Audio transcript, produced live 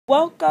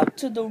welcome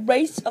to the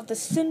race of the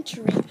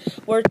century,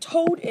 where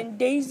Toad and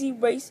Daisy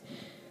race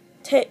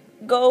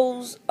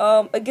goes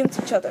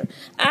against each other.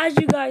 As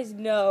you guys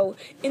know,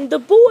 in the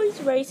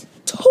boys race,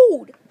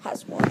 Toad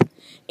has won.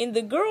 In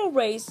the girl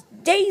race,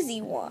 Daisy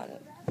won.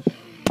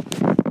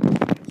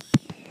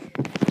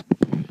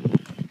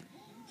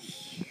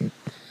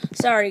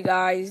 Sorry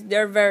guys,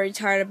 they're very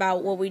tired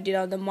about what we did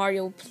on the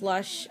Mario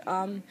plush.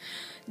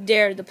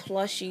 They're the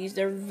plushies.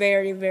 They're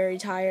very, very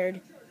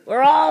tired.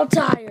 We're all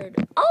tired.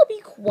 I'll be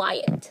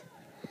quiet.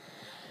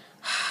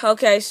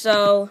 Okay,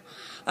 so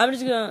you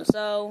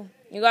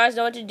guys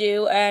know what to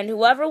do, and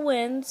whoever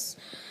wins,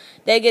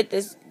 they get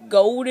this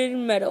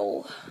golden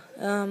medal.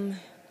 Nothing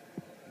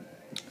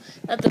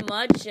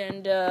much,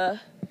 and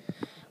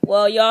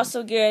you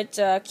also get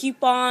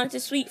coupons to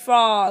Sweet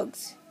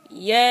Frogs.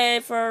 Yay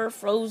for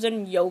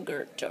frozen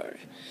yogurt.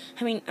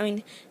 I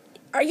mean,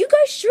 are you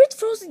guys sure it's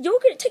frozen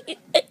yogurt?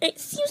 It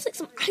seems like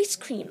some ice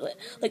cream,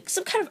 like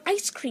some kind of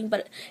ice cream,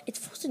 but it's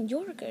frozen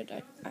yogurt.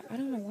 I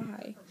don't know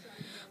why.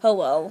 Oh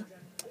well.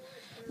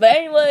 But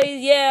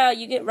anyways, yeah,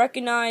 you get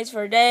recognized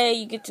for a day.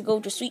 You get to go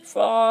to Sweet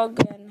Frog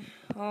and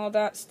all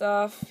that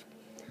stuff.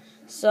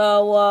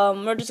 So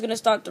we're just gonna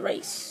start the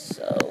race.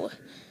 So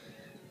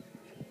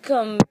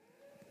come.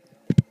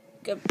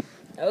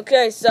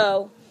 Okay,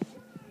 so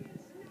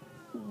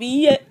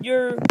be at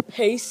your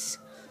pace.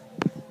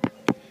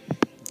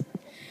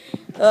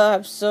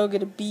 I'm so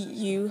gonna beat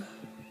you.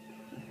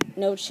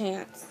 No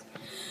chance.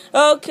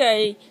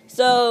 Okay,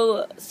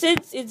 so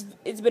since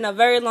it's been a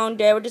very long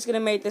day, we're just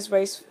gonna make this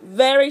race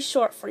very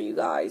short for you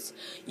guys.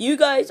 All you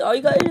guys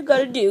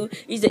gotta do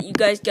is that you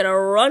guys gotta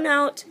run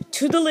out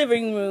to the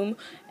living room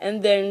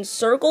and then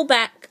circle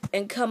back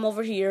and come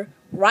over here,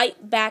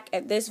 right back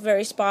at this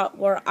very spot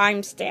where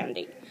I'm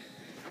standing.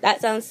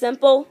 That sounds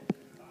simple?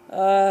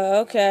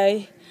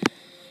 Okay.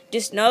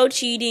 Just no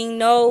cheating,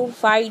 no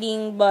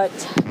fighting, but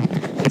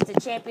it's a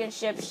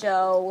championship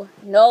show,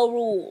 no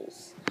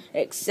rules.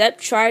 Except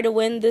try to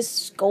win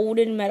this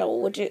golden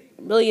medal, which it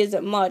really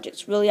isn't much.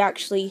 It's really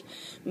actually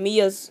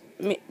Mia's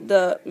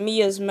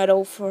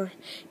medal for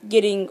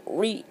getting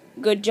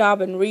good job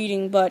in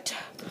reading, but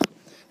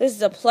this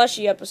is a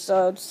plushie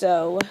episode,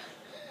 so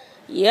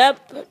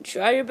yep,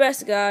 try your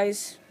best,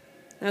 guys.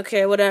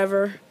 Okay,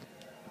 whatever.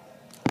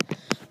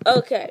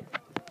 Okay,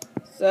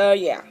 so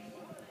yeah.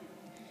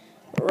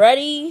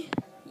 Ready?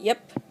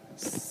 Yep.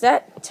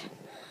 Set.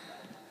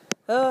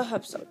 Oh,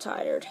 I'm so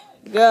tired.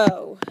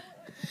 Go.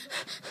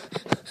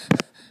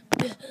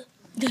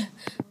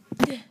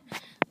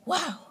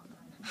 Wow.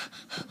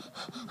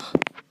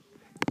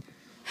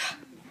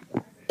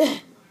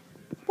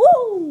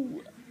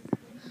 Woo!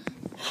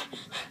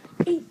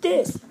 Eat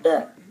this.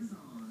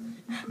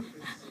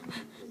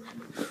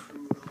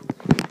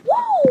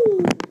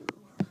 Woo!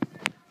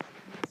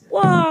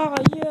 Wow,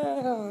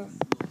 yeah.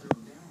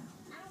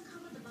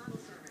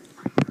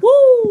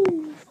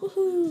 Woo!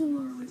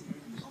 Woohoo!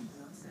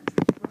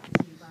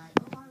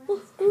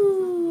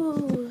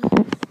 Woohoo!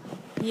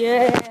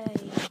 Yay!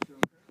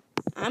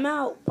 I'm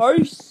out.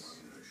 Peace.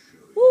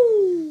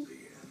 Woo!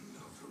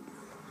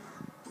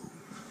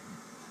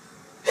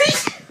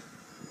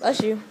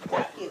 Bless you.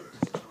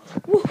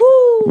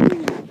 Woohoo!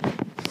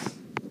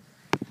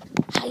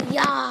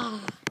 Hiya!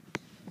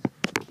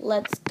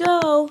 Let's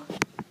go.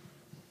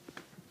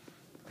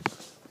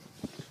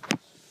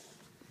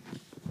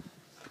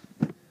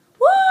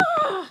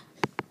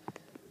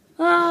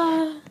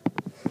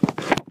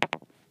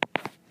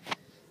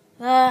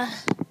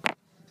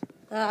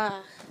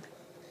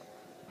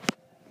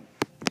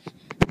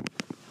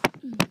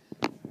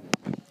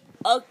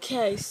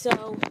 Okay,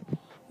 so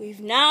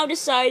we've now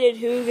decided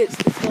who gets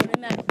the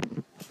golden medal.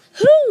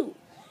 Who?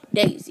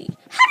 Daisy.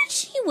 How did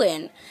she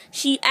win?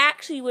 She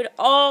actually went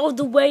all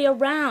the way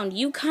around.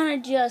 You kind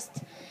of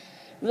just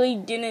really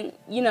didn't,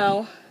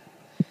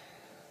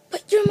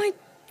 But you're my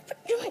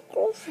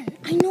girlfriend.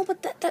 I know,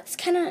 but that's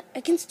kind of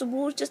against the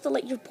rules, just to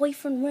let your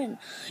boyfriend win.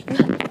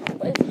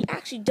 But if he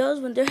actually does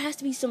win, there has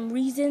to be some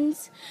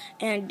reasons,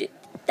 and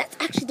that's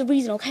actually the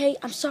reason, okay?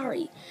 I'm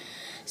sorry.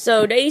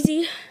 So,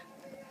 Daisy,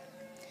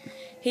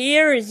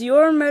 here is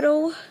your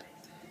medal.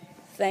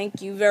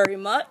 Thank you very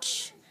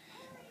much.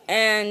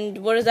 And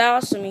what does that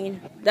also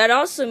mean? That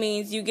also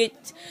means you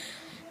get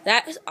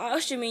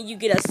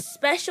a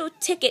special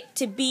ticket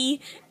to be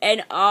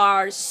in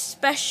our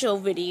special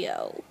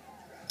video.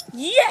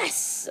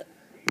 Yes!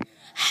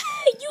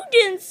 Hey, you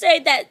didn't say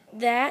that.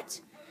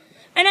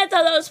 And I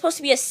thought that was supposed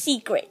to be a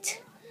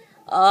secret.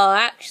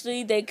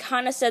 Actually, they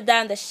kind of said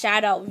that in the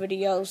shout-out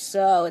video,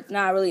 so it's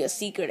not really a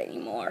secret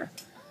anymore.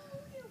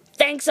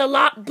 Thanks a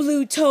lot,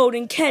 Blue Toad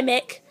and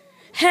Chemic.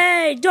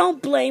 Hey,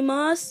 don't blame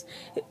us.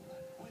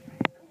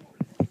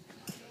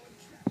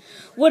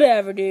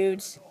 Whatever,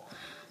 dudes.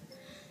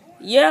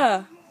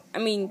 Yeah,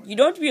 you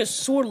don't have to be a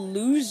sore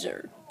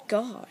loser.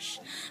 Gosh.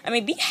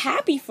 Be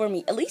happy for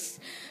me. At least,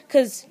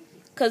 cause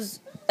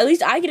at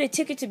least I get a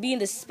ticket to be in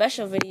this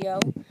special video.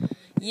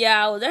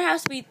 Yeah, well, there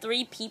has to be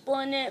 3 people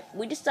in it.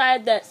 We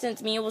decided that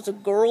since Mia was a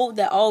girl,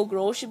 that all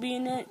girls should be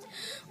in it.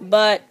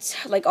 But,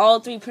 like, all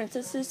 3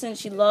 princesses,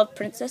 since she loved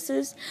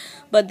princesses.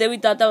 But then we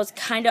thought that was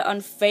kind of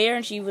unfair,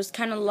 and she was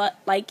kind of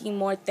liking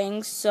more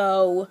things.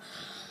 So,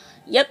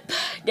 yep,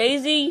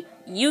 Daisy,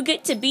 you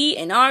get to be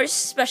in our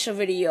special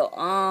video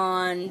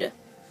on...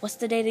 What's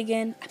the date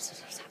again?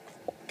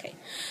 Okay.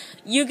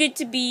 You get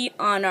to be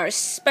on our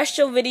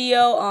special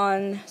video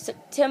on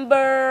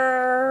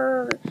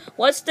September...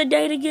 What's the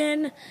date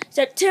again?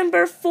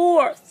 September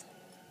 4th.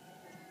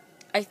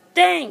 I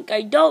think.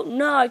 I don't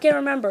know. I can't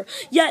remember.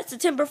 Yeah, it's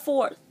September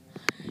 4th.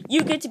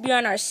 You get to be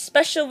on our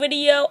special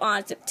video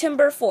on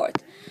September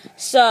 4th.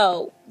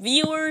 So,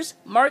 viewers,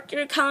 mark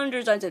your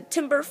calendars on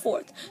September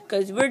 4th.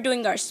 Because we're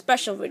doing our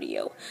special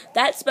video.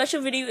 That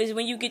special video is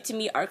when you get to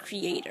meet our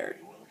creator.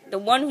 The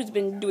one who's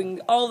been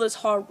doing all this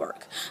hard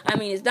work. I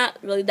mean, it's not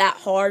really that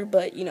hard,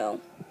 but, you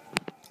know.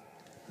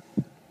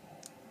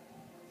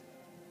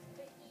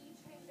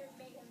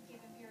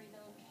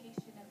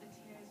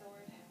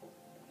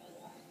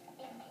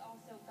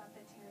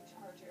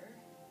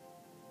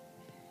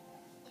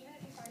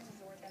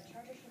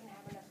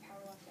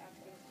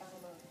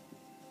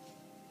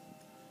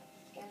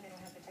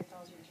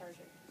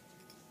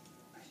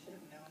 I should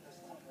have known those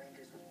Lone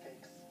Rangers were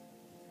fakes.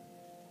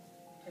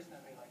 There's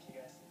nobody like you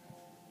guys.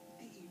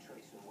 The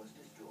E-Tracer was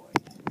destroyed.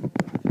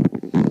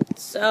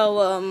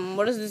 So,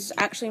 what does this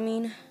actually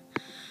mean?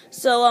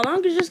 So,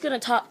 I'm just gonna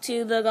talk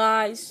to the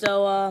guys.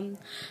 So,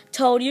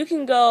 Toad, you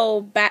can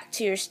go back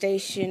to your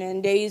station,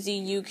 and Daisy,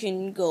 you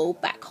can go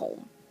back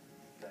home.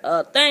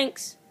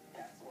 Thanks.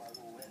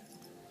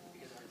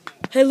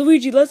 Hey,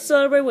 Luigi, let's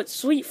celebrate with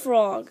Sweet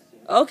Frog.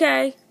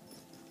 Okay.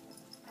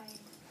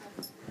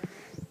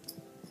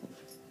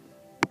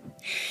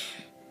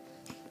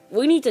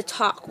 We need to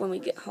talk when we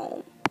get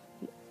home.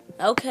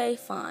 Okay,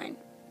 fine.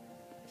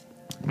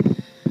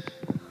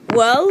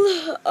 Well,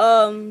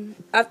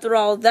 after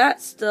all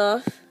that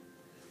stuff...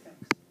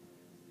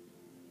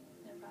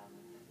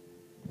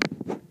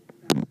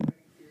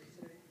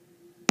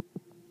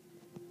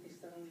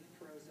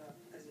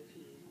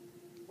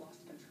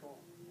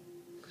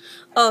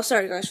 Oh,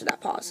 sorry guys for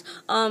that pause.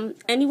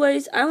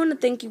 Anyways, I want to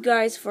thank you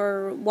guys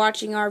for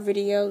watching our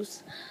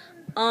videos.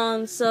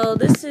 So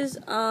this is,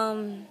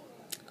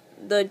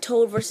 the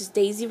Toad versus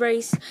Daisy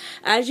race.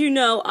 As you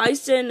know, I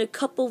said in a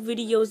couple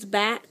videos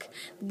back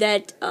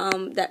that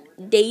that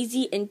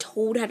Daisy and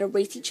Toad had to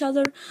race each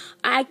other.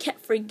 I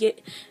kept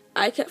forgetting,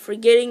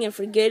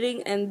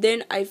 and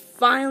then I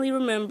finally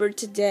remembered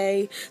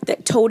today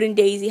that Toad and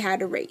Daisy had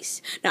to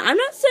race. Now, I'm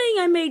not saying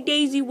I made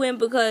Daisy win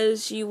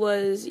because she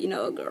was, you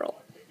know, a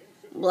girl.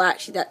 Well,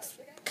 actually, that's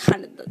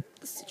kind of the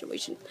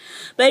situation.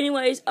 But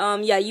anyways,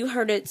 yeah, you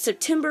heard it.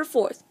 September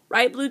 4th,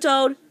 right, Blue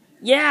Toad?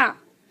 Yeah.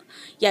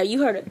 Yeah,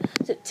 you heard it.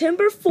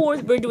 September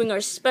 4th, we're doing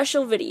our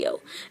special video.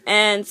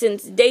 And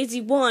since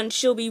Daisy won,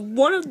 she'll be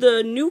one of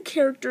the new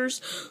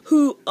characters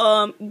who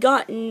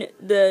gotten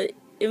the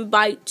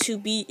invite to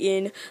be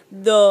in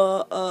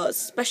the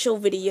special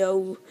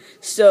video.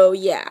 So,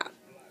 yeah.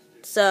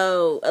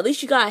 So, at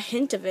least you got a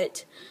hint of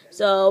it.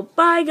 So,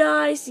 bye,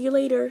 guys. See you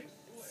later.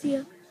 See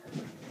ya.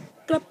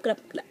 Clap,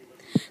 clap, clap.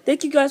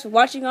 Thank you guys for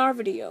watching our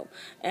video,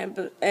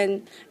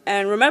 and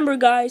remember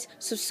guys,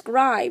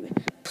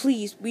 subscribe,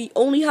 please. We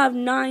only have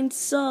 9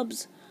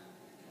 subs.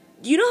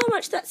 Do you know how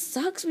much that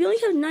sucks? We only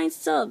have 9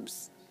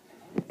 subs.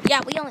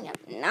 Yeah, we only have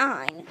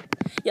 9.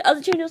 Yeah,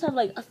 other channels have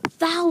like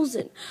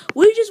 1,000.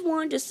 We just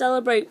wanted to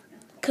celebrate,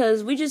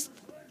 cause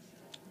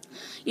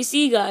you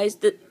see guys,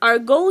 our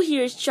goal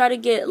here is to try to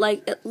get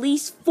like at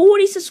least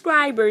 40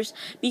 subscribers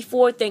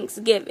before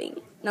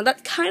Thanksgiving. Now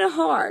that's kind of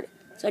hard.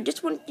 So I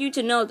just want you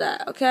to know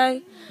that,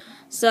 okay?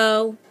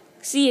 So,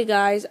 see you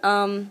guys.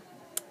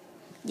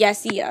 Yeah,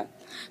 see ya.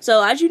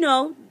 So, as you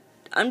know,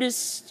 I'm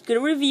just gonna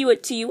review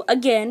it to you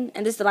again,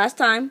 and this is the last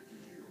time.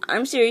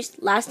 I'm serious,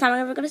 last time I'm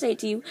ever gonna say it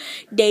to you.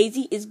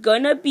 Daisy is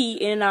gonna be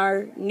in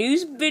our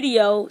news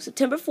video,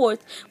 September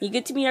 4th, when you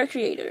get to meet our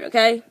creator,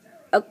 okay?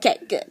 Okay,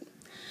 good.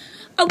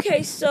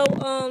 Okay, so,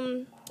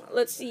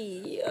 let's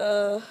see,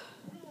 yeah,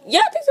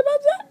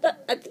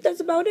 I think that's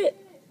about it.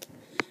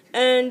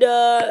 And,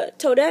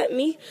 Toadette,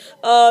 me,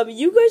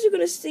 you guys are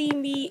gonna see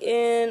me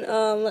in,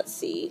 let's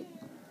see.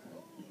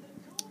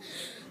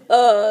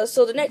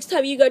 So the next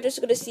time you guys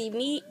are gonna see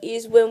me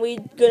is when we're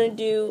gonna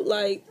do,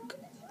 like,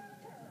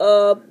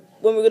 when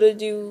we're gonna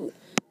do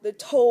the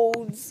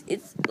Toads,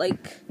 it's,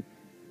 like,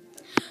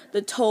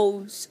 the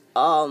Toads,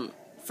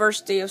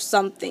 first day of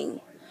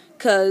something.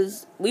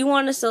 Cause me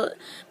want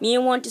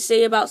to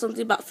say about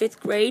something about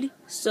 5th grade,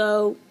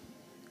 so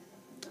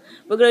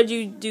we're gonna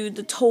do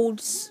the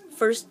Toads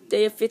first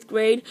day of 5th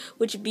grade,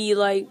 which would be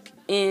like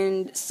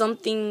in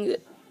something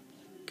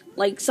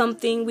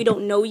we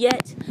don't know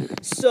yet.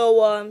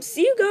 So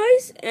see you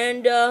guys,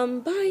 and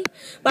bye.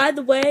 By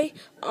the way,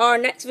 our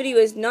next video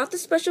is not the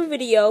special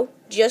video,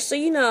 just so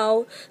you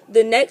know.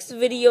 The next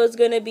video is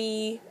gonna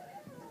be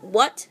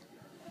what?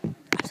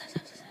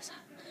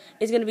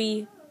 It's gonna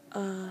be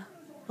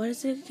what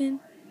is it again?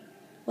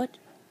 What?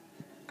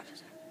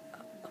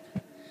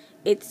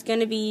 it's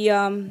gonna be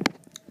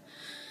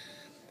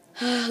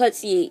let's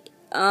see,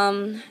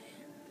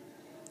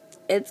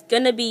 it's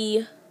gonna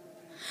be,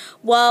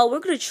 well, we're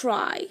gonna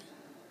try.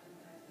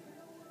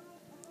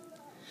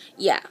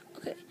 Yeah,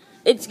 okay.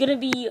 It's gonna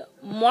be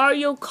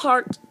Mario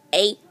Kart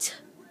 8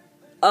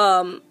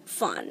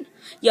 fun.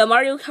 Yeah,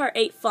 Mario Kart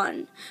 8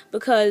 fun,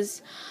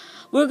 because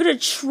we're gonna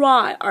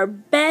try our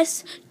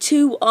best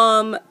to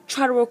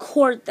try to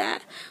record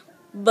that.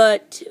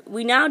 But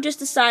we now just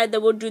decided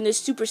that we're doing this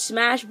Super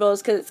Smash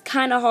Bros. Because it's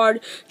kind of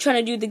hard trying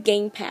to do the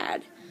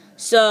gamepad.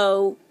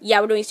 So, yeah,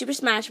 we're doing Super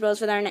Smash Bros.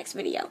 For our next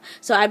video.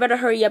 So, I better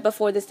hurry up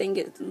before this thing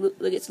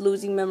gets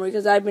losing memory.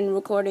 Because I've been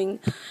recording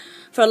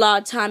for a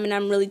lot of time. And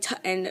I'm really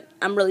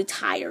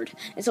tired.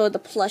 And so are the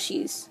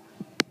plushies.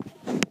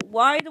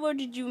 Why the world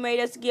did you make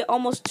us get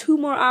almost 2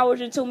 more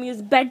hours until me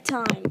it's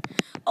bedtime?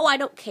 Oh, I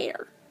don't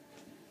care.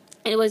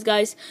 Anyways,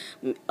 guys.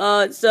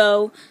 Yeah,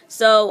 September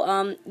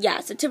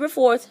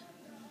 4th.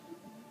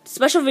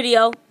 Special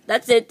video.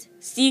 That's it.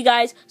 See you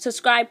guys.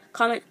 Subscribe,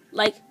 comment,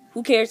 like.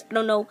 Who cares? I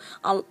don't know.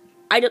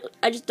 I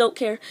just don't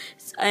care.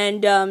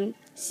 And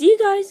see you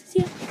guys.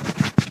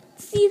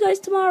 See you guys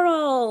tomorrow,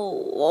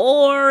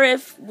 or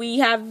if we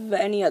have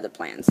any other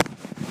plans.